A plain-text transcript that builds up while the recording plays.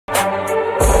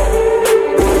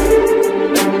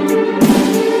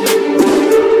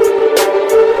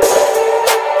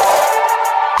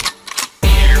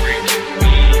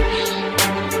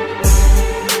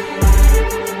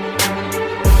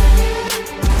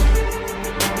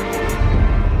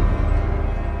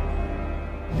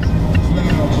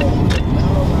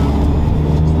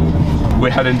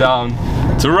heading down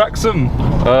to Wrexham.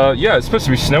 Yeah, it's supposed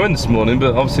to be snowing this morning,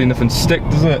 but obviously nothing stick,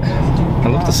 does it? I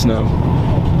love the snow.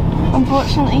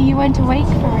 Unfortunately, you weren't awake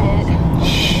for it.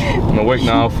 Shh, I'm awake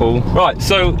now, fool. Right,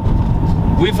 so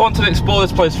we've wanted to explore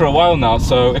this place for a while now,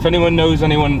 so if anyone knows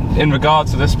anyone in regards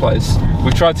to this place,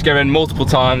 we've tried to go in multiple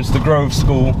times. The Grove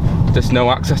School, there's no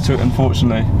access to it,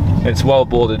 unfortunately. It's well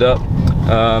boarded up.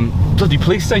 Bloody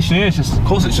police station here, it's just, of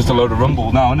course it's just a load of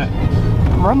rumble now, isn't it?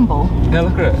 Rumble? Yeah,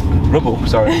 look at it. Rubble,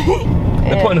 sorry.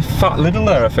 They're putting a fat lid on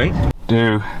there, I think.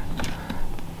 Dude.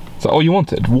 Is that all you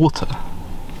wanted? Water?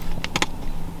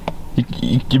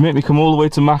 You make me come all the way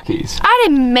to Mackey's? I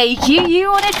didn't make you, you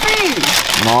wanted food!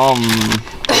 Mom.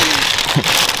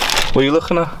 What are you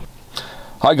looking at?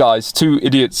 Hi guys, two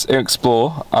idiots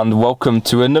explore and welcome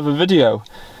to another video.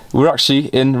 We're actually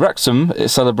in Wrexham,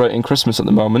 it's celebrating Christmas at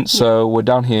the moment, so we're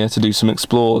down here to do some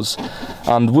explores.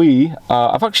 And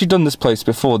I've actually done this place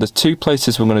before. There's two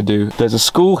places we're going to do. There's a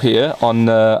school here on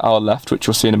our left, which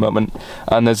you'll see in a moment,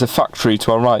 and there's a factory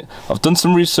to our right. I've done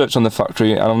some research on the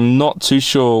factory and I'm not too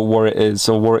sure where it is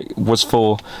or what it was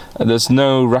for. There's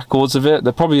no records of it.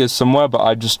 There probably is somewhere, but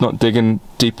I'm just not digging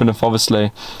deep enough,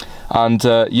 obviously. And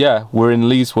yeah, we're in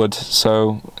Leeswood,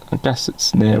 so I guess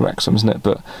it's near Wrexham, isn't it?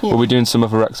 But yeah, we'll be doing some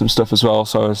other Wrexham stuff as well,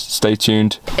 so stay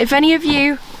tuned. If any of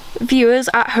you viewers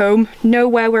at home know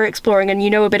where we're exploring and you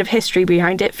know a bit of history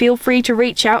behind it, feel free to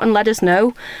reach out and let us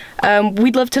know.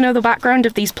 We'd love to know the background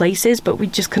of these places, but we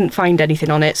just couldn't find anything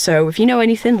on it, so if you know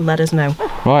anything, let us know.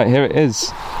 Right, here it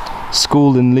is.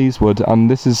 School in Leeswood, and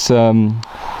this is,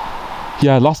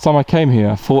 yeah, last time I came here,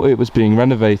 I thought it was being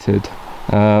renovated.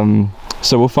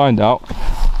 So we'll find out.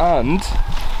 And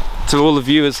to all the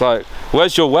viewers, like,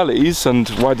 where's your wellies and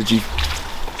why did you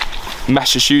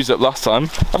mess your shoes up last time?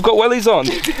 I've got wellies on,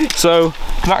 so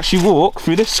I can actually walk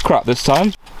through this crap this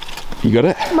time. You got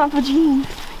it? My vagine.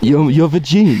 Your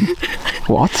vagine?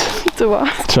 What? To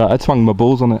what? Try to twang my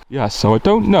balls on it. Yeah, so I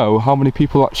don't know how many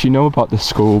people actually know about this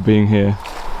school being here.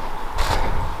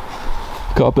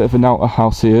 Got a bit of an outer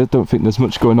house here, don't think there's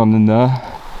much going on in there.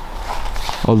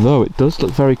 Although it does look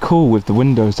very cool with the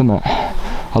windows, doesn't it?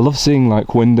 I love seeing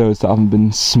like windows that haven't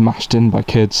been smashed in by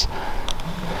kids.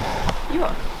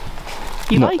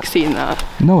 You like seeing that?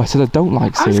 No, I said I don't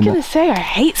like seeing that. I was gonna say I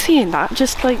hate seeing that.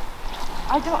 Just like,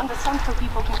 I don't understand how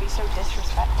people can be so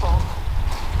disrespectful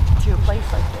to a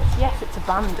place like this. Yes, it's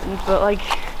abandoned, but like,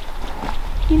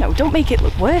 you know, don't make it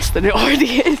look worse than it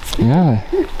already is. Yeah,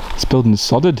 this building's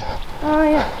sodded. Oh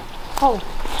yeah. Oh.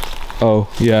 Oh,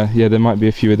 yeah, there might be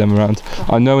a few of them around.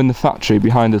 I know in the factory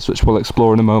behind us, which we'll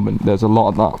explore in a moment, there's a lot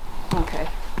of that. Okay.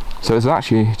 So it's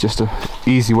actually just a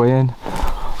easy way in.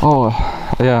 Oh,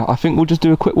 yeah, I think we'll just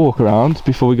do a quick walk around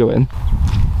before we go in.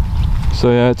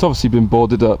 So yeah, it's obviously been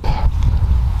boarded up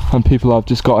and people have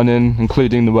just gotten in,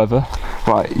 including the weather.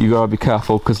 Right, you gotta be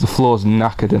careful because the floor's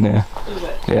knackered in here. Is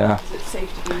it? Yeah. Is it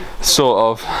safe to be? Sort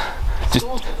of. Just,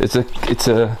 it's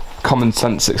a common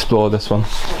sense explore, this one.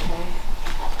 Okay.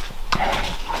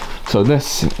 So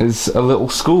this is a little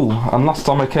school, and last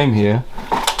time I came here,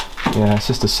 yeah, it's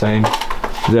just the same.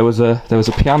 There was a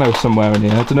piano somewhere in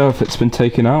here. I don't know if it's been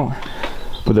taken out,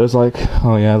 but there was like,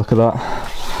 oh yeah, look at that.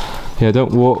 Yeah,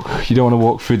 don't walk. You don't want to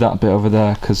walk through that bit over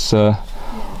there because all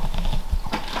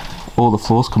the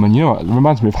floors come in. You know what? It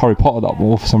reminds me of Harry Potter, that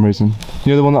wall, for some reason.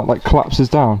 You know the one that like collapses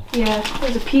down? Yeah,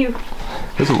 there's a pew.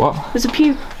 There's a what? There's a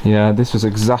pew. Yeah, this was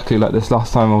exactly like this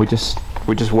last time, and we just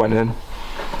went in.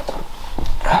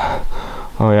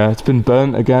 Oh yeah, it's been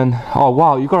burnt again. Oh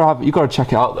wow, you gotta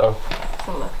check it out though.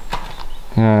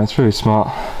 Yeah, it's really smart.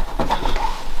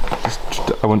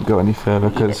 I wouldn't go any further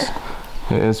because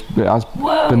it has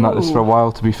been like this for a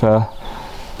while, to be fair.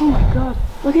 Oh my god,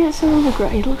 look at it, silver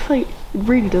grey. It looks like, it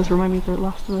really does remind me of The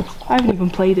Last of Us. I haven't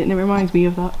even played it and it reminds me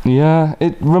of that. Yeah,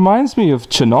 it reminds me of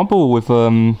Chernobyl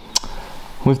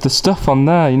with the stuff on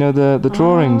there, you know, the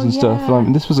drawings and stuff.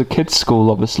 Like, this was a kids' school,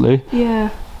 obviously.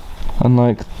 Yeah. And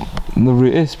like,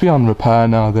 it's beyond repair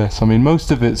now, this. I mean, most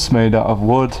of it's made out of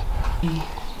wood.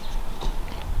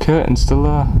 Curtain's still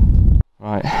there.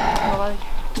 Right. Well, I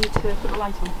need to put the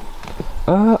light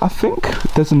on. I think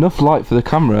there's enough light for the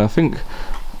camera. I think,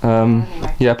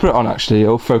 yeah, put it on actually,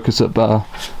 it'll focus up better.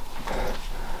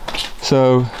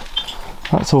 So,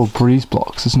 that's all breeze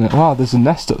blocks, isn't it? Wow, there's a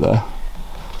nest up there.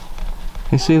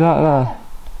 You see that there?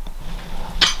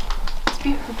 It's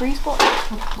beautiful. Breeze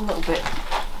blocks a little bit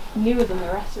newer than the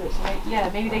rest of it, so yeah,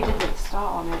 maybe they did like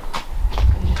start on it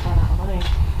and just ran out of money.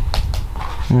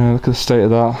 Yeah, look at the state of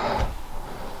that.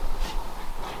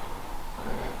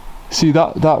 See,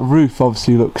 that roof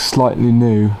obviously looks slightly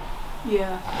new.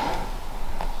 Yeah.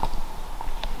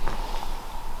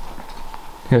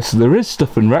 Yeah, so there is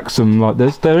stuff in Wrexham, like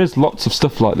there is lots of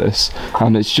stuff like this,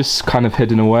 and it's just kind of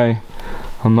hidden away.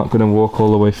 I'm not going to walk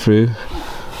all the way through,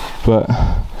 but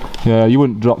yeah, you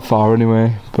wouldn't drop far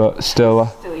anyway, but still.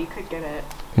 Still, you could get it.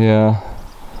 Yeah.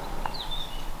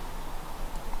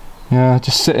 Yeah,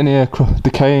 just sitting here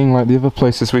decaying like the other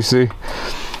places we see.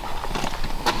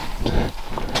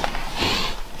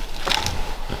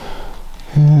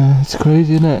 Yeah, it's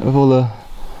crazy, isn't it, with all the...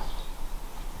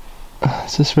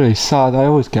 It's just really sad. I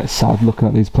always get sad looking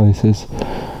at these places.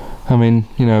 I mean,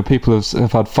 you know, people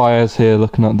have had fires here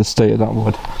looking at the state of that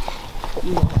wood.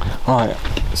 Right,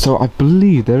 so I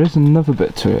believe there is another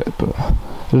bit to it, but I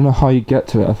don't know how you get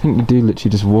to it. I think you do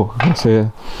literally just walk across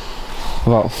here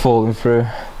without falling through.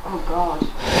 Oh god,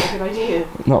 that's a good idea.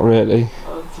 Not really.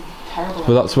 Oh, it's a terrible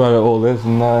But that's where it all is,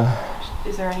 and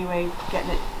Is there any way of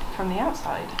getting it from the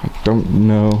outside? I don't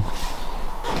know.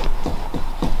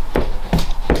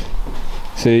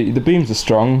 See, the beams are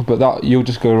strong, but that you'll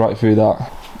just go right through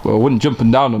that. Well, I wouldn't jump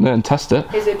down on it and test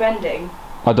it. Is it bending?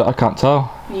 I can't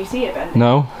tell. Can you see it bending?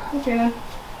 No. Okay then.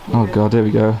 Oh god, here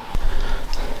we go.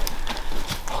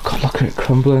 Oh god, look at it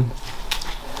crumbling.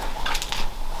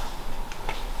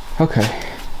 Okay.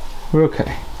 We're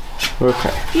okay. We're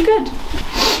okay. You good?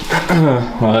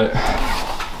 Right.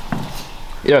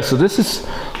 Yeah, so this is...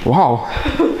 Wow.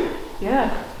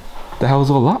 Yeah. The hell's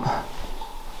all that?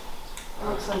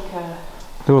 Looks like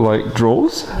They were like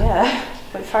drawers? yeah,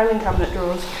 like filing cabinet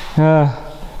drawers.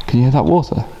 Yeah. Can you hear that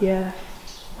water? Yeah.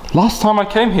 Last time I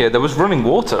came here, there was running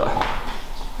water.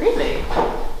 Really?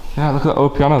 Yeah, look at that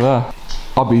old piano there.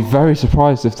 I'll be very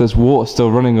surprised if there's water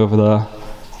still running over there.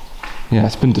 Yeah,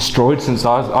 it's been destroyed since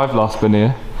I've last been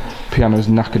here. Piano's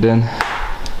knackered in.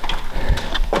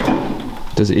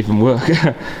 Does it even work?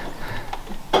 No.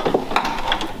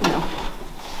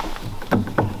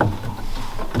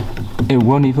 It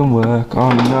won't even work.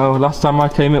 Oh no, last time I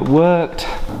came it worked.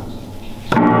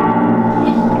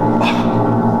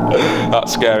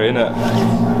 That's scary, isn't it?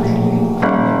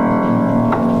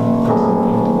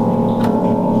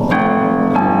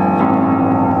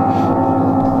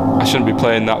 I shouldn't be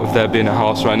playing that with there being a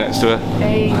house right next to it.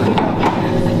 Hey,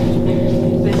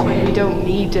 this way we don't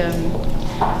need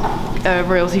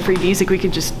royalty-free music. We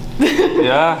could just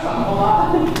Yeah.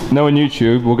 Knowing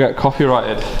YouTube, we'll get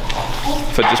copyrighted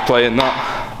for just playing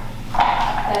that.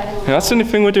 Yeah, that's the only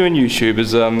thing we're doing YouTube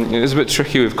is it's a bit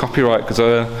tricky with copyright because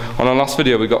on our last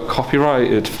video we got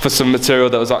copyrighted for some material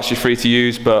that was actually free to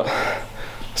use, but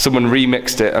someone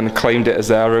remixed it and claimed it as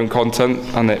their own content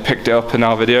and it picked it up in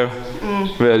our video.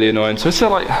 Really annoying. So it's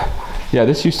like, yeah,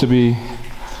 this used to be,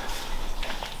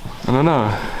 I don't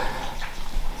know.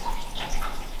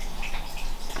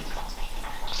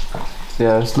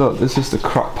 Yeah, look, this is the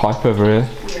cracked pipe over here.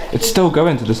 Yeah, it's still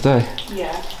going to this day.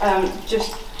 Yeah,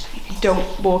 just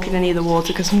don't walk in any of the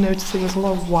water because I'm noticing there's a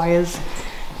lot of wires.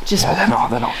 Just Yeah,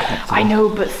 they're not connected. I know,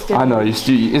 but still. I know, it's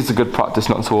a good practice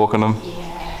not to walk on them. Yeah.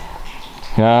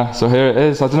 Yeah, so here it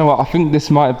is. I don't know what, I think this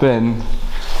might have been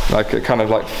like a kind of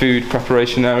like food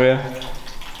preparation area.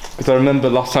 Because I remember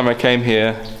last time I came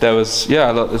here, there was, yeah,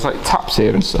 look, there's like taps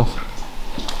here and stuff.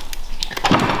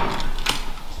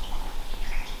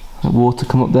 That water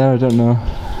come up there, I don't know.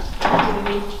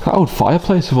 That old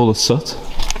fireplace with all the soot.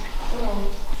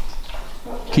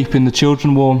 Keeping the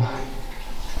children warm.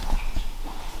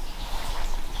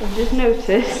 I've just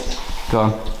noticed Go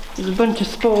on. there's a bunch of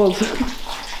spores.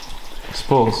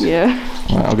 Spores? Yeah.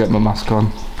 Right, I'll get my mask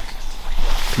on.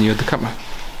 Can you hold the camera?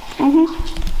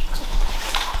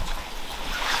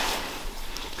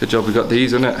 Good job we got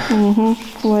these, isn't it?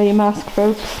 Wear your mask,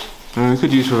 folks. We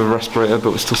could use with a respirator,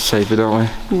 but we're still safer, don't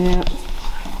we? Yeah.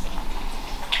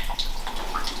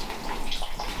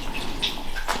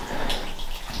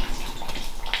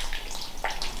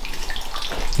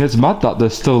 Yeah, it's mad that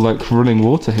there's still like running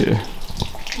water here.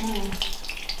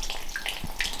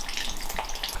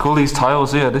 Look, all these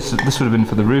tiles here, this would have been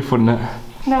for the roof, wouldn't it?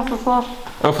 No, for floor.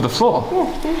 Oh, for the floor?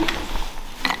 Yeah.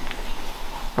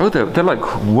 Oh, they're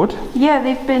like wood? Yeah,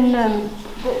 they've been,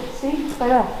 see, like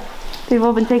that. They've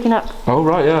all been taken up. Oh,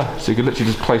 right, yeah. So you could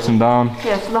literally just place them down.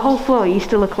 Yeah, so the whole floor used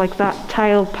to look like that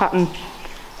tile pattern.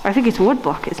 I think it's wood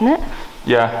block, isn't it?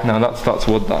 Yeah, no, that's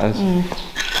wood, that is.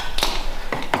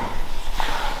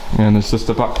 Yeah, and there's just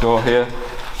a back door here.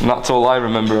 And that's all I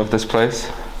remember of this place.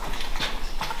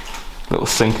 Little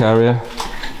sink area.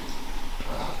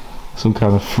 Some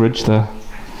kind of fridge there.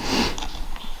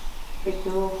 Big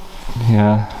door.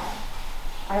 Yeah.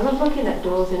 I love looking at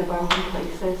doors in abandoned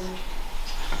places.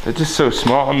 They're just so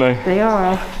smart, aren't they? They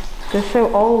are. They're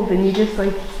so old and you just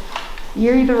like,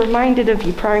 you're either reminded of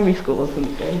your primary school or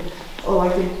something, or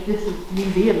like this is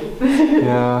museum.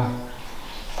 Yeah.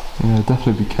 Yeah,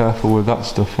 definitely be careful with that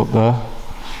stuff up there.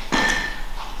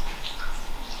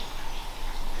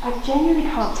 I genuinely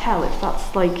can't tell if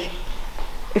that's like,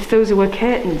 if those were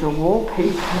curtains or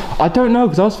wallpaper. I don't know,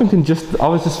 because I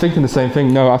was just thinking the same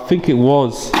thing. No, I think it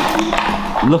was.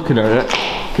 Looking at it,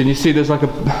 can you see there's like a,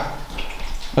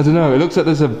 I don't know, it looks like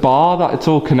there's a bar that it's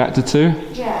all connected to.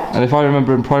 Yeah. And if I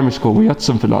remember in primary school, we had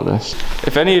something like this.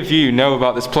 If any of you know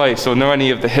about this place or know any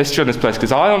of the history on this place,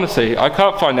 because I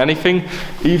can't find anything,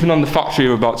 even on the factory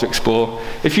we're about to explore.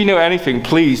 If you know anything,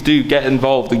 please do get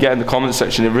involved and get in the comments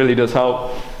section. It really does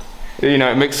help. You know,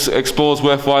 it makes explores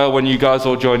worthwhile when you guys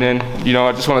all join in. You know,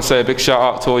 I just want to say a big shout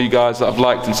out to all you guys that have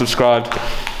liked and subscribed.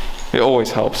 It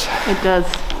always helps. It does.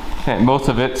 It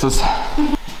motivates us.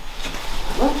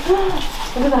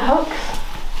 Look at the hooks.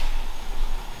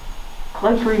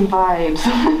 Cloakroom vibes.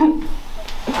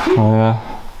 Oh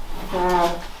yeah.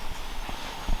 Wow.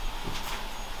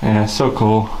 Yeah, so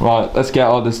cool. Right, let's get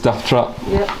out of this death trap.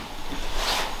 Yep.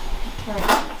 Right.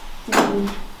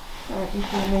 Right, you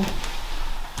follow me.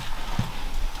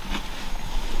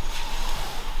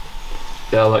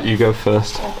 Yeah, I'll let you go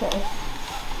first. Okay.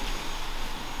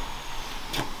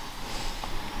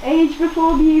 Age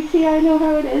before beauty, I know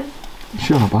how it is.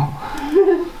 Sure about.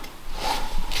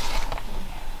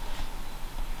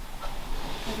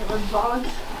 Balance.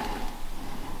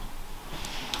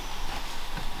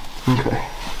 Okay.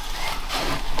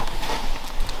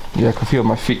 Yeah, I can feel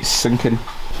my feet sinking.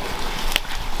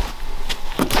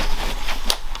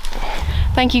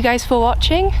 Thank you guys for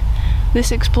watching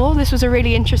this explore. This was a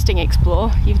really interesting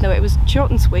explore, even though it was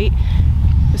short and sweet.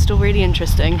 It was still really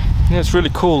interesting. Yeah, it's really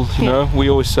cool, you know. We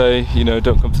always say, you know,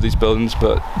 don't come to these buildings,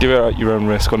 but do it at your own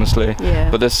risk, honestly.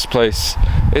 Yeah. But this place,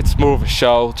 it's more of a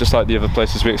shell, just like the other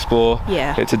places we explore.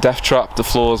 Yeah. It's a death trap, the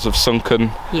floors have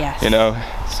sunken. Yes. You know,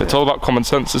 so it's all about common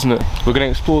sense, isn't it? We're going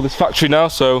to explore this factory now,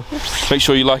 so make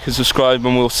sure you like and subscribe,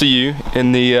 and we'll see you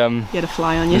in the You had a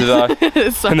fly on you.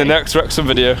 in the next Wrexham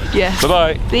video. Yes. Bye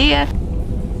bye. See ya.